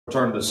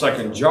Turn to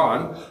 2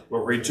 John.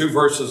 We'll read two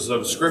verses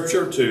of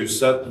Scripture to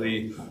set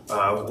the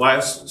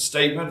last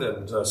statement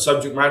and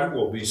subject matter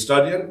we'll be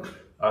studying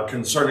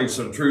concerning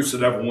some truths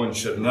that everyone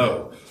should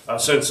know.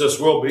 Since this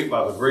will be,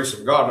 by the grace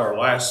of God, our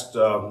last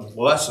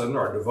lesson,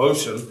 our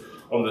devotion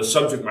on the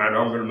subject matter,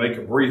 I'm going to make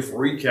a brief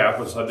recap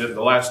as I did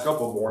the last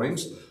couple of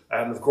mornings.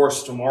 And of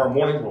course, tomorrow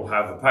morning we'll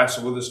have the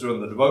pastor with us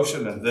doing the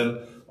devotion, and then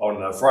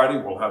on Friday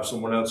we'll have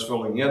someone else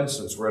filling in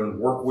since we're in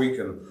work week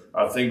and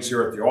things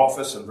here at the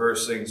office and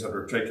various things that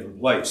are taking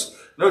place.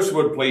 Notice,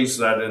 would please,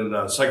 that in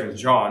 2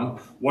 John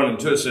 1 and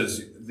 2 it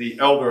says, "The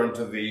elder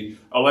unto the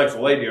elect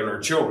lady and her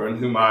children,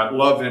 whom I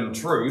love in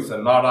truth,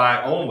 and not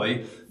I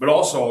only, but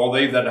also all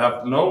they that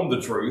have known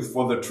the truth,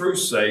 for the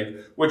truth's sake,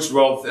 which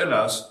dwelleth in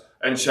us,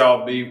 and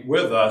shall be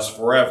with us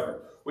forever."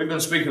 We've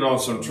been speaking on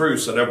some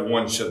truths that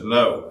everyone should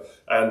know.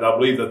 And I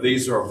believe that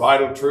these are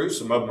vital truths.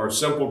 Some of them are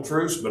simple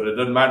truths, but it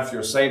doesn't matter if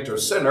you're a saint or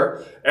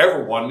sinner.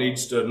 Everyone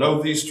needs to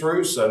know these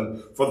truths.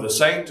 And for the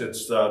saint,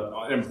 it's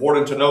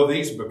important to know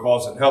these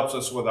because it helps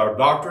us with our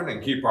doctrine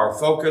and keep our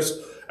focus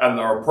and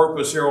our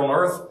purpose here on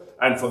earth.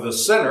 And for the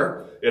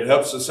sinner, it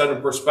helps to set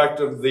in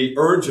perspective the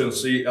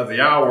urgency of the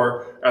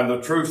hour and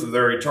the truth of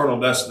their eternal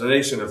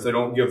destination if they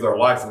don't give their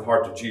life and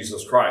heart to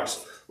Jesus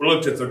Christ. We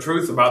looked at the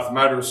truth about the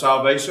matter of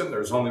salvation.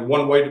 There's only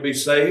one way to be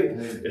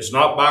saved. It's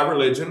not by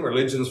religion.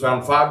 Religion is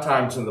found 5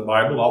 times in the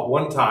Bible. Not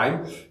one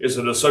time is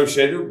it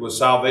associated with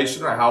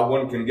salvation or how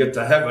one can get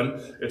to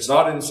heaven. It's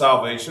not in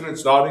salvation.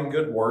 It's not in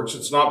good works.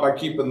 It's not by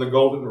keeping the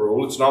golden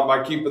rule. It's not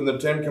by keeping the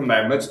 10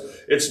 commandments.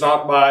 It's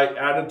not by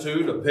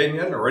attitude,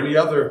 opinion, or any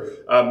other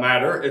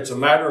matter. It's a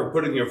matter of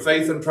putting your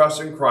faith and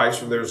trust in Christ,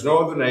 for there's no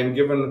other name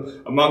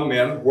given among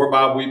men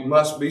whereby we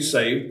must be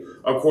saved,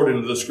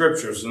 according to the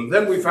Scriptures. And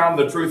then we found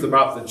the truth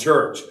about the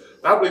church.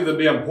 I believe it'd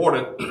be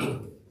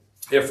important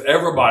if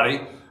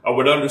everybody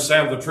would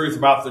understand the truth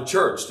about the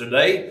church.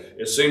 Today,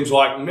 it seems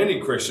like many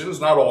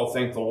Christians, not all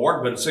thank the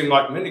Lord, but it seems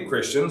like many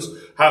Christians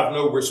have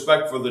no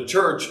respect for the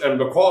church, and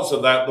because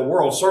of that, the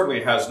world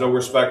certainly has no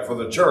respect for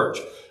the church.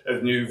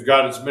 And you've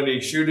got as many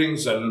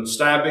shootings and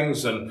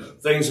stabbings and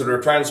things that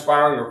are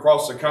transpiring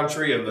across the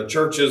country and the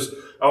churches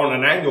on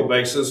an annual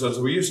basis as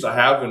we used to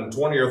have in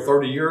 20 or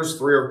 30 years,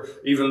 3 or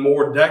even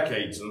more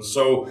decades. And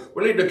so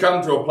we need to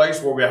come to a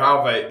place where we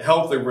have a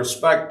healthy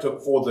respect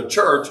for the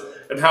church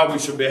and how we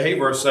should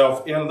behave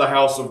ourselves in the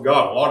house of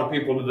God. A lot of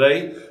people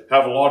today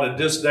have a lot of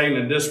disdain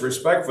and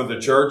disrespect for the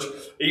church,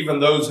 even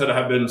those that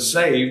have been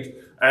saved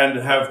and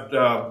have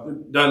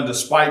done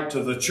despite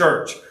to the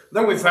church.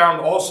 Then we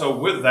found also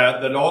with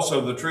that also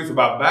the truth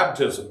about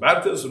baptism.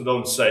 Baptism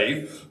don't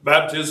save.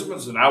 Baptism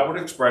is an outward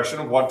expression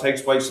of what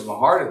takes place in the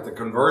heart at the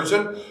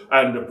conversion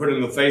and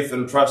putting the faith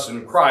and trust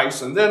in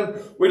Christ. And then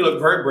we look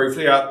very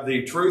briefly at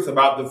the truth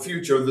about the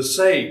future of the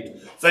saved.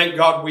 Thank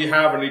God we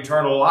have an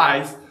eternal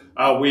life.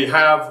 We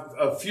have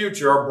a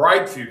future, a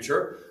bright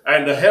future,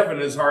 and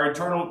heaven is our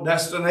eternal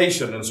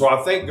destination. And so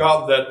I thank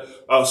God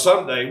that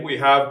someday we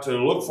have to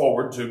look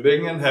forward to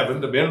being in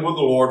heaven, to being with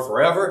the Lord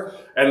forever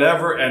and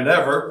ever and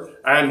ever,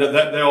 and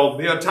that there'll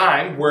be a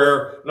time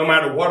where no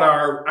matter what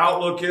our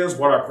outlook is,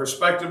 what our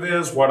perspective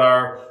is, what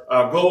our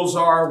goals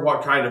are,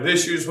 what kind of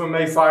issues we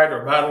may fight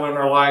or battle in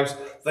our lives,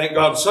 thank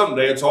God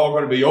someday it's all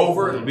going to be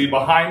over, it'll be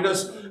behind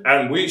us,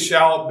 and we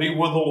shall be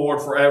with the Lord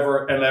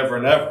forever and ever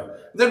and ever.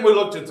 Then we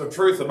looked at the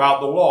truth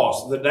about the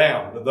lost, the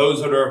damned,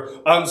 those that are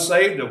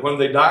unsaved, and when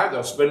they die,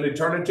 they'll spend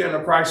eternity in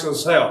a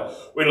Christless hell.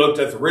 We looked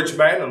at the rich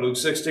man in Luke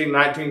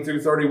 16:19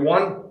 through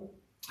 31,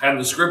 and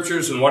the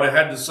Scriptures and what it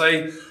had to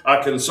say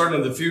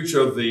concerning the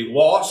future of the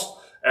lost.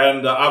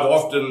 And I've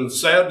often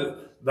said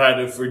that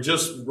if we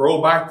just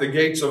roll back the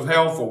gates of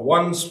hell for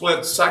one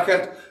split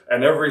second,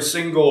 and every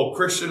single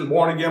Christian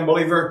born-again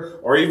believer,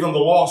 or even the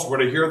lost, were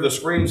to hear the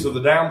screams of the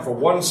damned for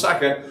 1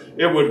 second,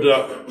 it would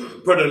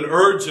put an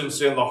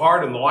urgency in the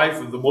heart and the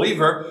life of the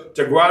believer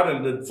to go out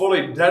and to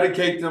fully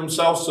dedicate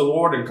themselves to the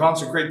Lord and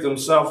consecrate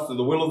themselves to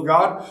the will of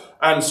God.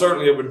 And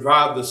certainly it would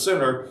drive the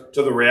sinner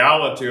to the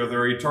reality of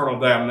their eternal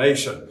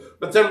damnation.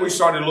 But then we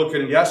started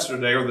looking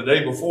yesterday or the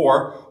day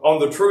before on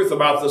the truth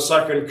about the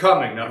second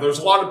coming. Now, there's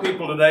a lot of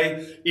people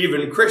today,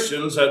 even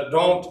Christians, that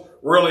don't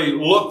really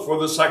look for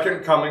the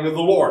second coming of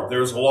the Lord.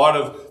 There's a lot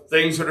of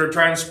things that are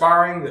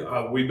transpiring.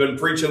 We've been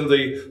preaching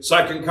the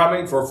second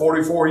coming for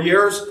 44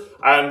 years,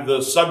 and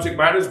the subject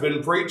matter has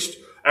been preached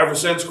ever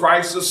since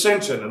Christ's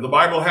ascension. And the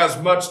Bible has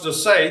much to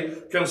say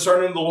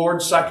concerning the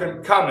Lord's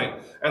second coming.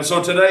 And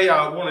so today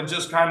I want to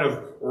just kind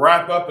of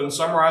wrap up and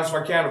summarize if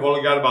I can. I've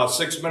only got about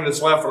 6 minutes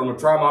left, and I'm going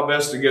to try my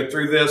best to get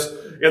through this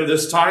in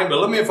this time. But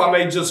let me, if I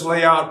may, just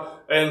lay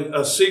out in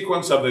a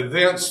sequence of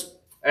events.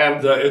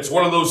 And it's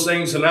one of those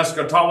things in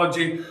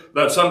eschatology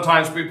that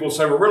sometimes people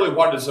say, well, really,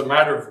 what does it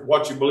matter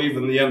what you believe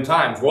in the end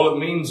times? Well, it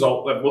means a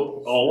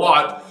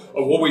lot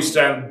of what we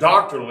stand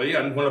doctrinally.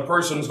 And when a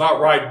person's not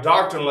right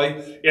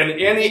doctrinally in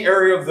any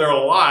area of their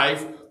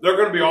life, they're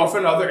going to be off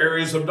in other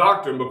areas of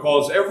doctrine,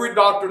 because every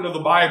doctrine of the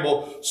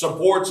Bible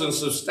supports and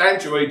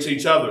substantiates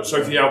each other. So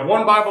if you have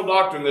one Bible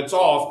doctrine that's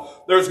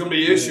off, there's going to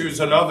be issues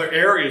in other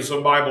areas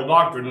of Bible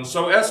doctrine. And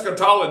so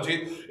eschatology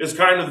is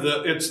kind of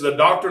it's the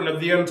doctrine of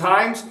the end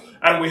times.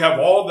 And we have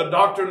all the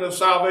doctrine of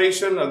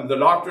salvation and the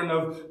doctrine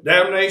of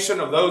damnation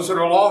of those that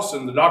are lost,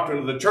 and the doctrine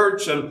of the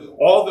church, and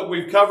all that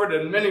we've covered,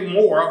 and many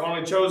more. I've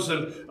only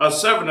chosen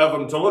 7 of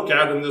them to look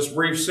at in this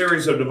brief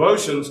series of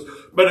devotions.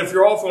 But if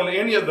you're off on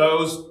any of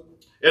those,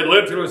 it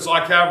literally is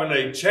like having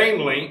a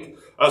chain link,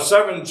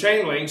 7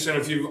 chain links. And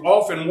if you're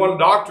off in one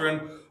doctrine,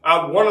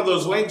 one of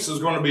those links is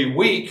going to be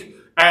weak,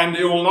 and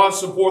it will not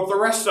support the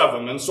rest of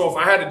them. And so if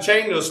I had a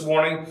chain this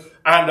morning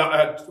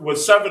and with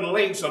 7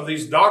 links of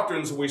these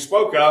doctrines that we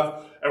spoke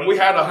of, and we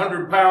had a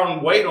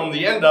 100-pound weight on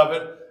the end of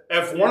it,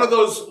 if one of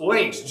those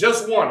links,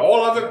 just one,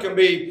 all of it can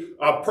be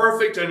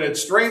perfect in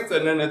its strength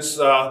and in its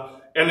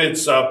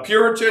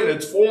purity and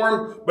its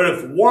form. But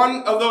if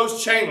one of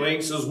those chain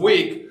links is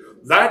weak,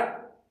 that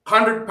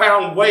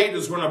 100-pound weight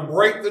is going to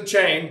break the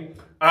chain,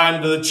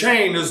 and the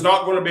chain is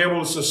not going to be able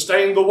to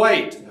sustain the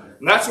weight.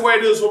 And that's the way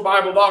it is with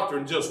Bible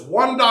doctrine. Just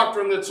one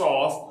doctrine that's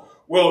off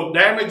will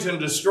damage and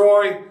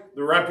destroy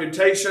the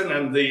reputation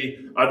and the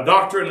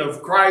doctrine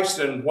of Christ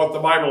and what the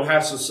Bible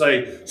has to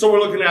say. So we're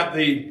looking at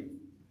the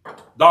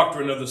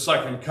doctrine of the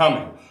second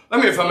coming.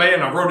 Let me, if I may,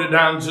 and I wrote it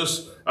down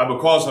just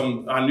because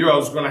I knew I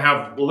was going to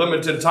have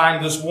limited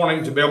time this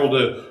morning to be able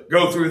to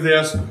go through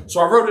this.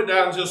 So I wrote it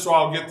down just so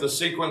I'll get the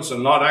sequence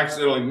and not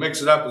accidentally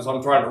mix it up as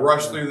I'm trying to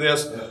rush through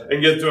this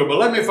and get through it. But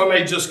let me, if I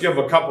may, just give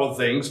a couple of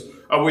things.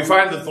 We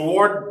find that the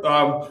Lord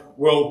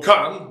will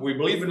come. We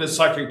believe in His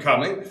second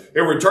coming.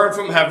 He'll return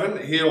from heaven.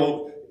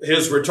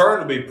 His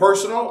return will be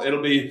personal,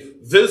 it'll be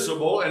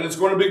visible, and it's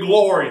going to be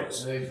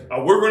glorious.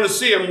 We're going to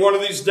see Him one of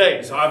these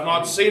days. I've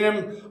not seen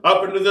Him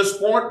up until this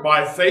point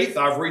by faith.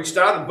 I've reached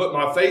out and put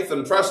my faith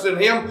and trust in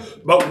Him.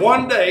 But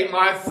one day,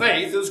 my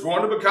faith is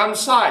going to become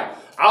sight.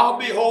 I'll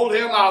behold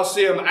Him. I'll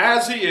see Him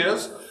as He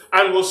is.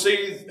 And we'll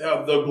see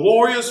the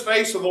glorious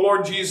face of the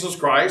Lord Jesus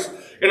Christ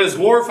in His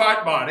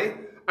glorified body.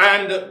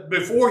 And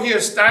before He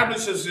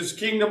establishes His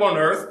kingdom on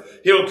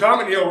earth, He'll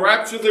come and He'll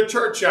rapture the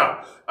church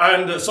out.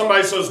 And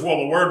somebody says, well,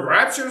 the word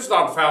rapture is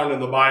not found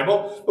in the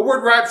Bible. The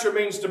word rapture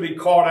means to be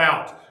caught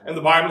out. And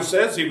the Bible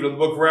says, even in the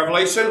book of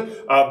Revelation,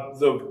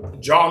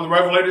 John the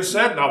Revelator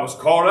said, and I was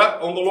caught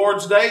up on the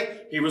Lord's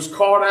day. He was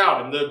caught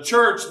out. And the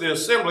church, the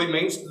assembly,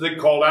 means the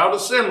called out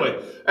assembly.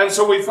 And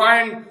so we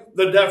find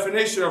the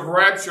definition of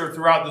rapture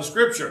throughout the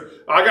Scripture.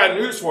 I got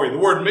news for you. The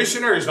word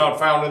missionary is not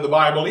found in the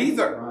Bible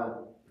either.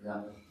 Right.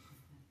 Yeah.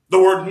 The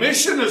word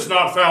mission is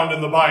not found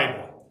in the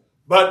Bible.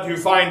 But you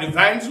find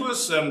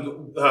evangelists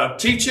and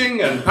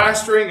teaching and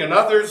pastoring and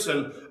others.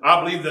 And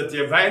I believe that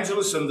the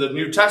evangelist in the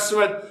New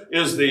Testament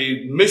is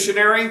the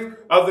missionary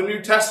of the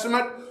New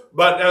Testament.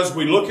 But as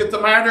we look at the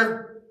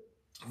matter,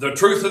 the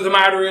truth of the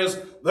matter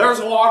is there's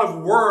a lot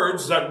of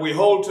words that we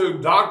hold to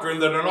doctrine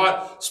that are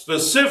not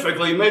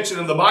specifically mentioned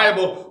in the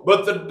Bible,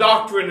 but the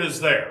doctrine is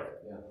there.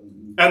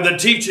 And the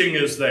teaching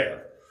is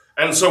there.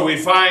 And so we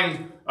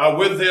find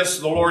with this,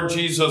 the Lord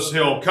Jesus,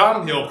 He'll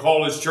come, He'll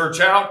call His church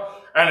out.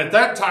 And at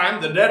that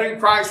time, the dead in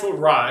Christ will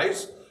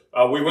rise.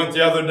 We went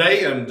the other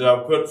day and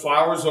put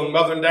flowers on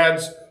Mother and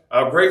Dad's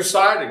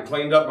graveside and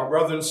cleaned up my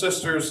brother and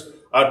sister's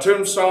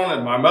tombstone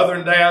and my mother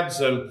and dad's.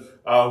 And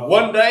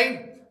one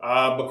day,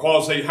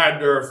 because they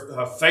had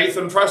their faith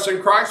and trust in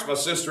Christ, my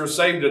sister was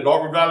saved at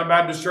Auburn Valley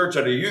Baptist Church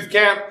at a youth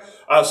camp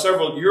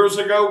several years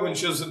ago when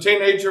she was a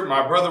teenager.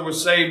 My brother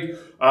was saved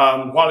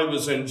while he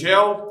was in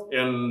jail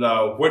in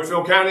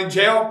Whitfield County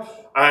Jail,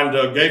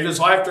 and gave his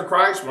life to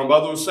Christ. My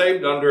mother was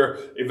saved under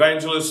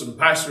evangelist and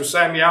Pastor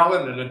Sammy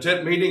Allen in a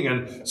tent meeting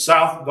in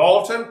South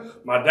Dalton.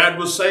 My dad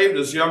was saved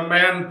as a young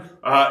man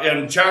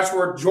in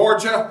Chatsworth,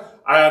 Georgia.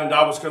 And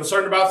I was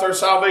concerned about their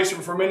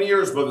salvation for many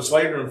years, Brother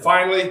Slater. And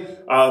finally,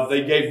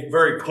 they gave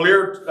very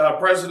clear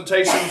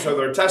presentations of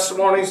their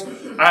testimonies.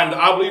 And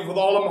I believe with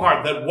all of my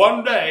heart that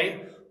one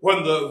day,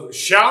 when the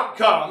shout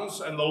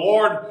comes and the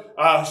Lord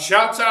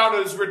shouts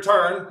out His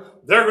return,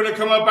 they're going to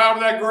come up out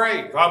of that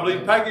grave. I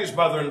believe Peggy's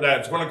mother and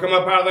dad is going to come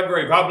up out of that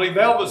grave. I believe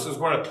Elvis is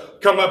going to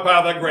come up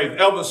out of that grave.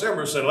 Elvis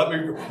Emerson, let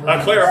me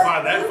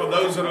clarify that for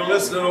those that are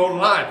listening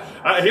online.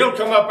 He'll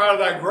come up out of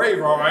that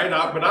grave, all right,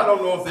 but I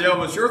don't know if the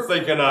Elvis you're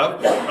thinking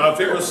of, if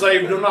he was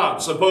saved or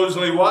not.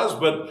 Supposedly was,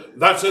 but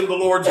that's in the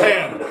Lord's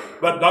hand.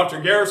 But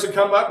Dr. Garrison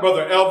come up.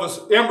 Brother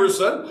Elvis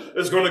Emerson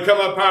is going to come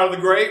up out of the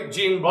grave.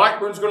 Gene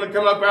Blackburn's going to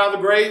come up out of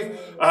the grave.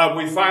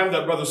 We find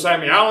that Brother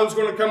Sammy Allen's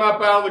going to come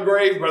up out of the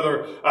grave.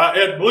 Brother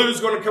Ed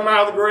Blue's going to come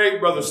out of the grave.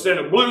 Brother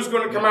Stennett Blue's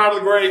going to come out of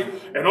the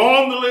grave. And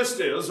on the list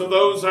is of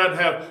those that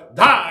have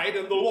died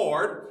in the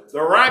Lord.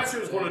 The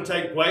rapture is going to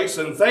take place.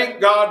 And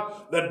thank God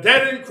the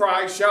dead in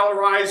Christ shall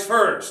arise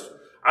first.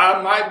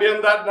 I might be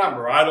in that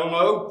number. I don't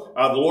know.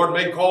 The Lord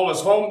may call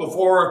us home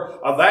before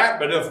that.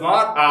 But if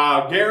not,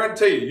 I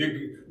guarantee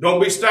you,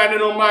 don't be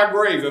standing on my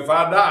grave if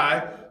I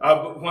die.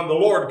 when the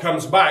Lord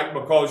comes back,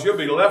 because you'll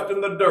be left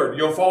in the dirt.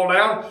 You'll fall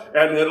down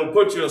and it'll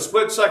put you a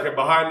split second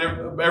behind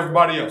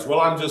everybody else.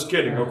 Well, I'm just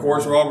kidding. Of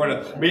course, we're all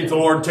going to meet the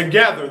Lord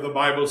together, the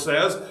Bible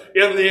says,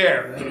 in the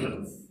air.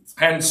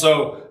 And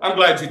so I'm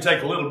glad you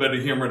take a little bit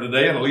of humor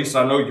today, and at least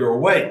I know you're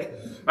awake.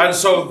 And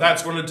so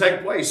that's going to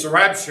take place, the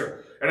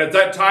rapture. And at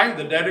that time,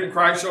 the dead in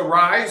Christ shall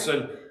rise,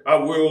 and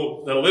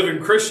the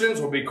living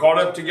Christians will be caught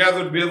up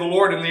together to be of the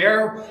Lord in the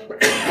air.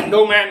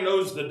 No man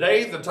knows the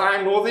day, the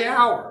time, nor the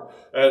hour.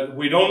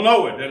 We don't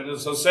know it. And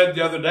as I said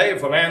the other day,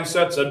 if a man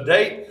sets a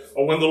date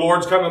or when the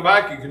Lord's coming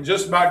back, you can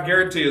just about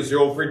guarantee, as the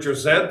old preacher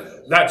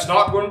said, that's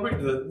not going to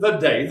be the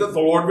day that the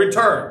Lord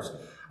returns.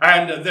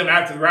 And then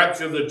after the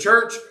rapture of the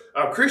church,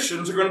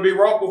 Christians are going to be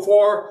brought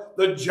before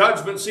the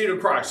judgment seat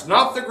of Christ.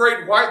 Not the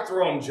great white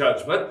throne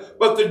judgment,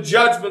 but the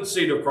judgment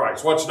seat of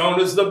Christ, what's known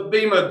as the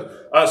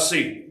Bema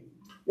seat.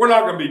 We're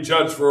not going to be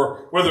judged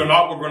for whether or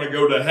not we're going to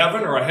go to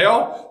heaven or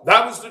hell.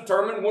 That was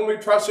determined when we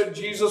trusted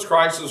Jesus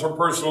Christ as our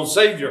personal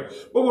Savior.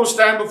 But we'll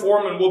stand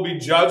before Him and we'll be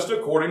judged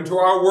according to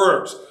our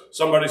works.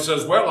 Somebody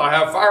says, well, I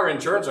have fire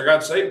insurance. I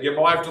got saved, give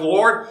my life to the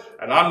Lord,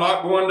 and I'm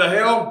not going to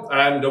hell.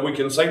 And we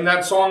can sing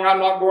that song, I'm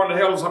not going to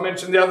hell, as I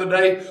mentioned the other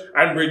day,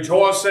 and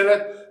rejoice in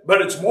it.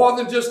 But it's more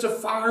than just a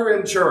fire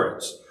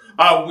insurance.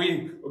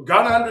 We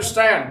got to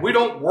understand, we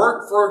don't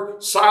work for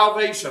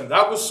salvation.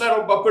 That was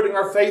settled by putting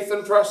our faith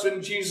and trust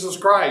in Jesus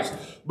Christ.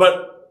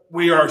 But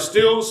we are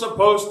still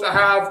supposed to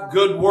have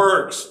good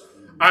works.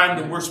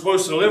 And we're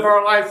supposed to live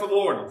our life for the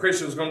Lord. And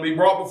Christians are going to be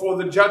brought before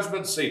the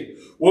judgment seat.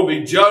 We'll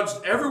be judged,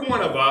 every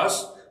one of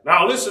us.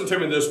 Now listen to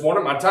me this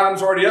morning. My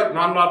time's already up and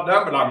I'm not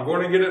done, but I'm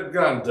going to get it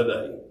done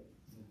today.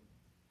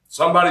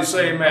 Somebody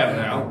say amen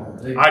now.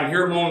 I can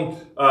hear them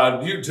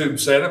on YouTube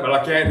saying it, but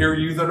I can't hear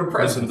you that are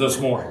present this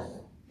morning.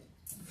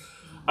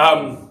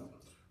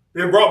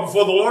 Being brought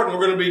before the Lord, and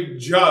we're going to be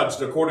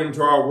judged according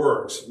to our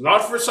works.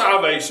 Not for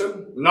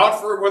salvation,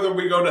 not for whether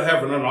we go to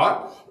heaven or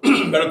not,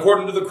 but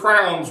according to the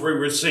crowns we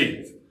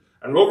receive.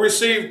 And we'll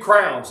receive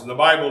crowns. And the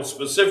Bible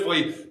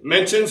specifically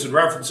mentions and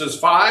references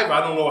 5. I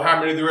don't know how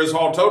many there is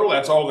all total.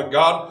 That's all that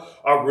God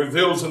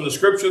reveals in the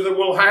Scripture that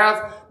we'll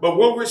have. But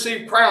we'll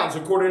receive crowns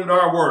according to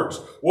our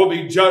works. We'll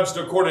be judged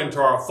according to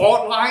our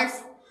thought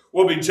life.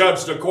 We'll be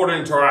judged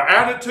according to our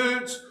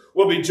attitudes.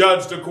 We'll be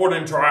judged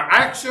according to our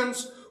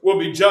actions. We'll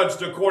be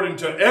judged according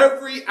to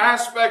every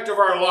aspect of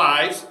our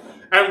lives,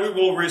 and we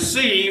will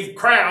receive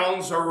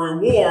crowns or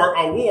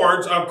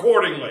awards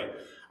accordingly.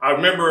 I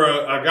remember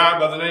a guy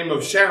by the name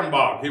of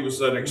Shambach. He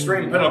was an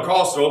extreme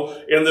Pentecostal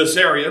in this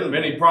area. And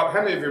how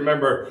many of you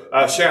remember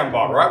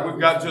Shambach, right? We've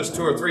got just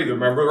 2 or 3 to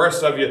remember. The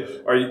rest of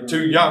you are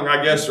too young,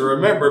 I guess, to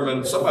remember him,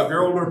 and some of you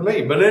are older than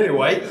me. But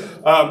anyway,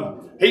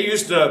 he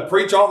used to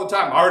preach all the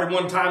time. I heard him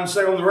one time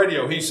say on the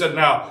radio, he said,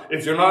 now,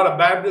 if you're not a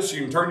Baptist,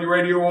 you can turn your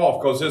radio off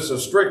because this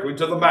is strictly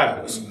to the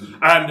Baptists.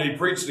 And he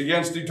preached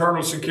against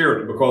eternal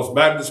security because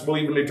Baptists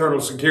believe in eternal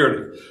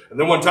security. And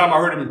then one time I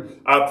heard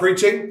him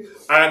preaching,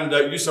 and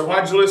you said,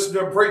 why'd you listen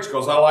to him preach?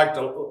 Because I liked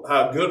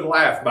a good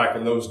laugh back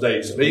in those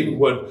days. And he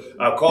would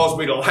cause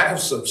me to laugh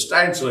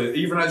substantially,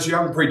 even as a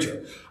young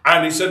preacher.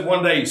 And he said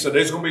one day, he said,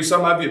 there's going to be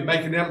some of you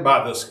making him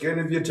by the skin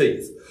of your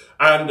teeth.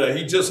 And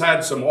he just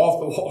had some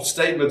off-the-wall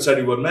statements that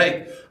he would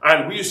make.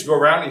 And we used to go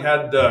around. He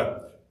had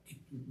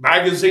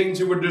magazines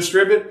he would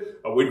distribute.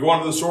 We'd go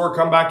into the store,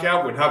 come back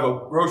out. We'd have a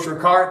grocery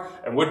cart,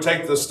 and we'd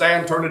take the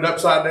stand, turn it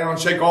upside down,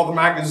 shake all the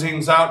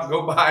magazines out,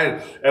 go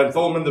by and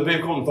throw them in the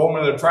vehicle and throw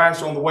them in the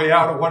trash on the way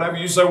out or whatever.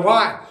 You say,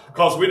 why?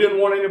 Because we didn't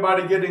want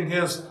anybody getting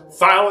his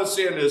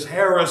fallacy and his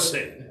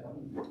heresy.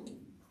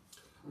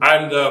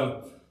 And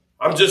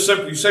I'm just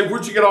simply, you say,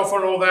 where'd you get off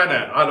on all that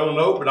at? I don't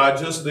know, but I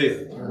just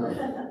did.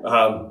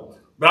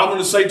 But I'm going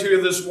to say to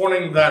you this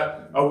morning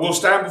that we'll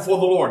stand before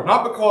the Lord,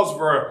 not because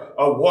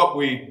of what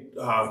we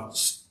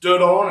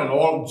stood on and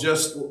all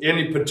just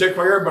any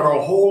particular area, but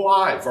our whole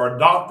life, our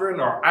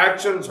doctrine, our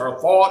actions, our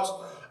thoughts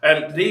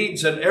and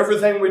deeds and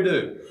everything we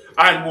do.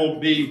 And we'll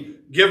be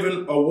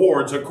given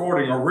rewards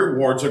according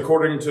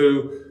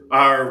to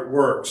our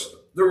works.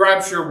 The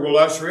rapture will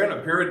usher in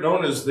a period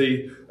known as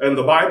in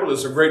the Bible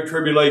as the Great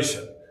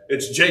Tribulation.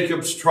 It's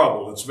Jacob's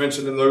trouble. It's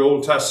mentioned in the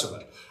Old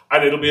Testament.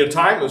 And it'll be a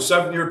time of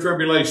 7-year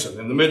tribulation.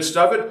 In the midst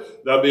of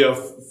it, there'll be a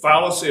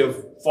fallacy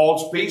of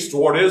false peace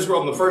toward Israel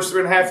in the first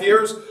 3.5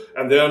 years.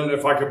 And then,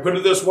 if I could put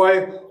it this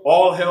way,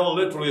 all hell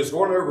literally is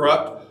going to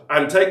erupt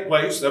and take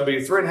place. There'll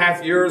be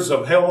 3.5 years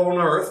of hell on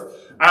earth.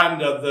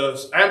 And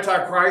the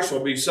Antichrist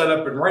will be set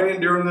up and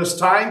reigning during this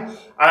time.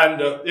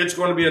 And it's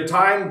going to be a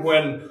time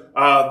when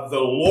the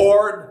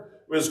Lord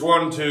is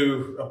going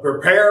to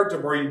prepare to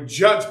bring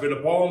judgment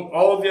upon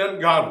all the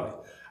ungodly.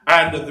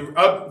 And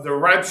the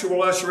rapture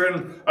will usher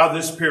in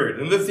this period.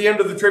 And at the end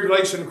of the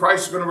tribulation,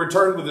 Christ is going to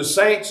return with his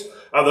saints,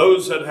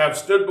 those that have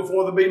stood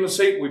before the bema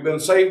seat. We've been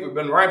saved, we've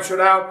been raptured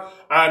out.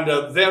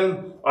 And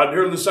then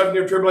during the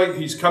 7-year tribulation,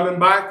 he's coming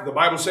back. The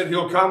Bible said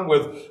he'll come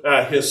with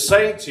his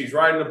saints. He's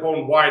riding upon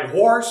a white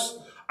horse.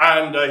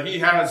 And he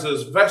has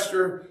his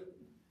vesture.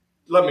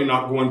 Let me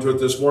not go into it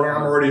this morning.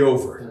 I'm already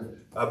over.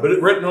 But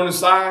written on his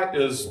thigh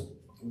is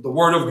the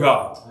Word of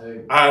God.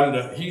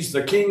 And He's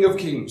the King of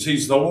Kings.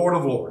 He's the Lord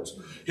of Lords.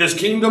 His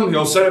kingdom,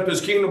 He'll set up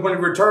His kingdom when He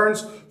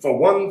returns for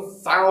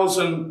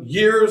 1,000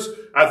 years.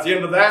 At the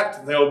end of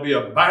that, there'll be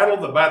a battle,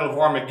 the Battle of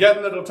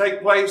Armageddon that'll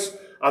take place.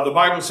 The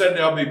Bible said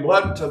there'll be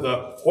blood to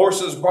the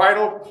horse's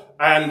bridle,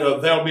 and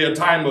there'll be a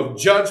time of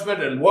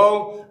judgment and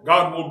woe.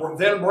 God will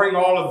then bring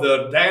all of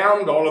the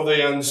damned, all of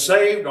the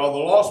unsaved, all the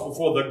lost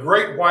before the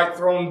great white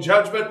throne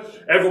judgment.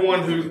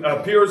 Everyone who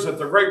appears at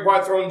the great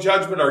white throne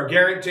judgment are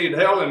guaranteed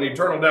hell and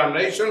eternal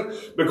damnation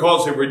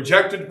because they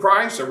rejected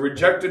Christ, they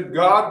rejected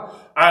God.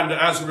 And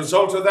as a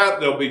result of that,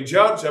 they'll be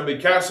judged. They'll be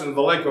cast into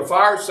the lake of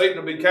fire. Satan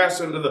will be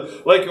cast into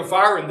the lake of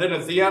fire. And then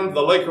at the end,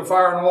 the lake of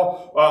fire and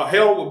all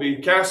hell will be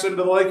cast into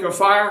the lake of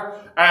fire.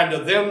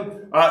 And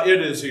then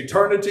it is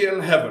eternity in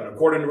heaven,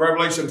 according to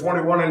Revelation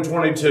 21 and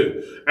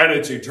 22. And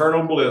it's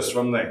eternal bliss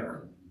from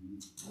there.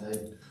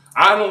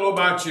 I don't know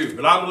about you,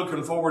 but I'm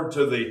looking forward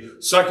to the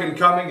second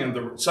coming and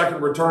the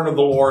second return of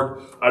the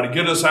Lord to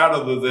get us out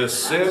of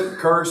this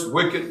sin-cursed,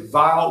 wicked,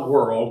 vile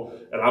world.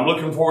 And I'm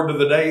looking forward to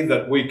the day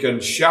that we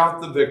can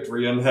shout the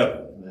victory in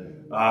heaven.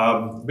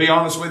 Be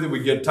honest with you,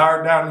 we get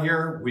tired down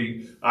here.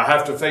 We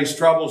have to face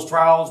troubles,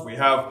 trials. We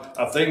have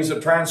things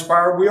that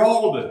transpire. We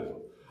all do.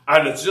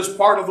 And it's just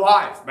part of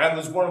life. Man,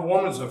 there's one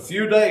woman's a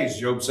few days,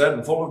 Job said,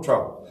 and full of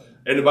trouble.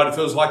 Anybody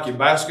feels like your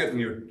basket and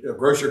your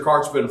grocery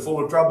cart's been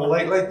full of trouble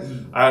lately,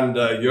 and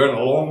you're in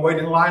a long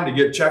waiting line to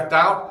get checked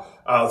out?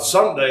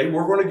 Someday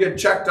we're going to get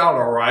checked out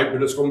all right,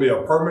 but it's going to be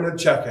a permanent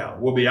checkout.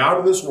 We'll be out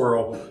of this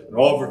world, and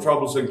all of our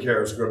troubles and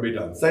cares are going to be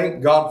done.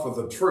 Thank God for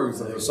the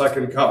truth of the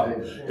second coming.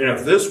 And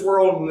if this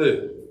world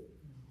knew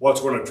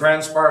what's going to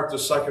transpire at the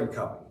second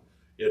coming,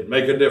 it'd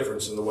make a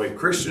difference in the way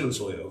Christians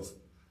live,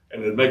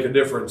 and it'd make a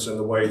difference in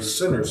the way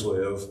sinners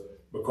live,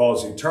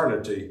 because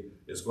eternity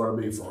is going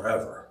to be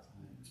forever.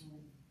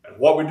 And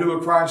what we do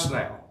with Christ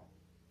now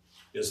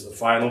is the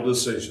final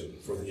decision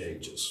for the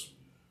ages.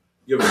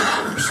 Give us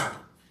a verse.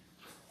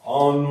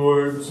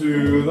 Onward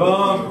to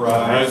the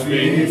prize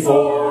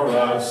before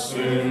us,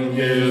 soon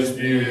His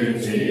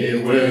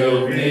beauty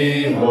will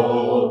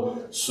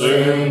behold.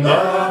 Soon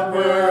the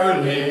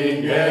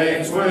pearly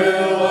gates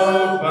will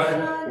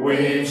open,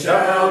 we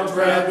shall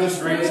tread the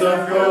streets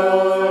of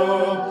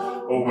gold.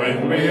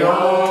 When we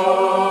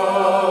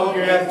all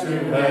get to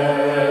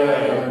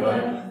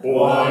heaven,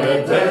 what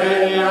a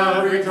day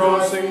of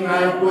rejoicing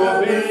that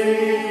will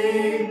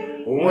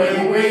be.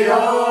 When we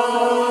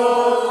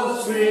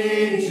all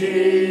see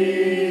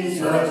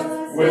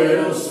Jesus,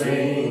 we'll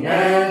sing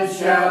and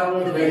shout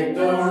with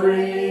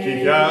victory.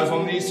 Keep your eyes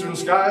on the eastern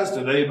skies.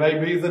 Today may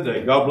be the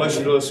day. God bless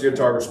you. Let's get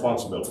to our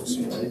responsibilities.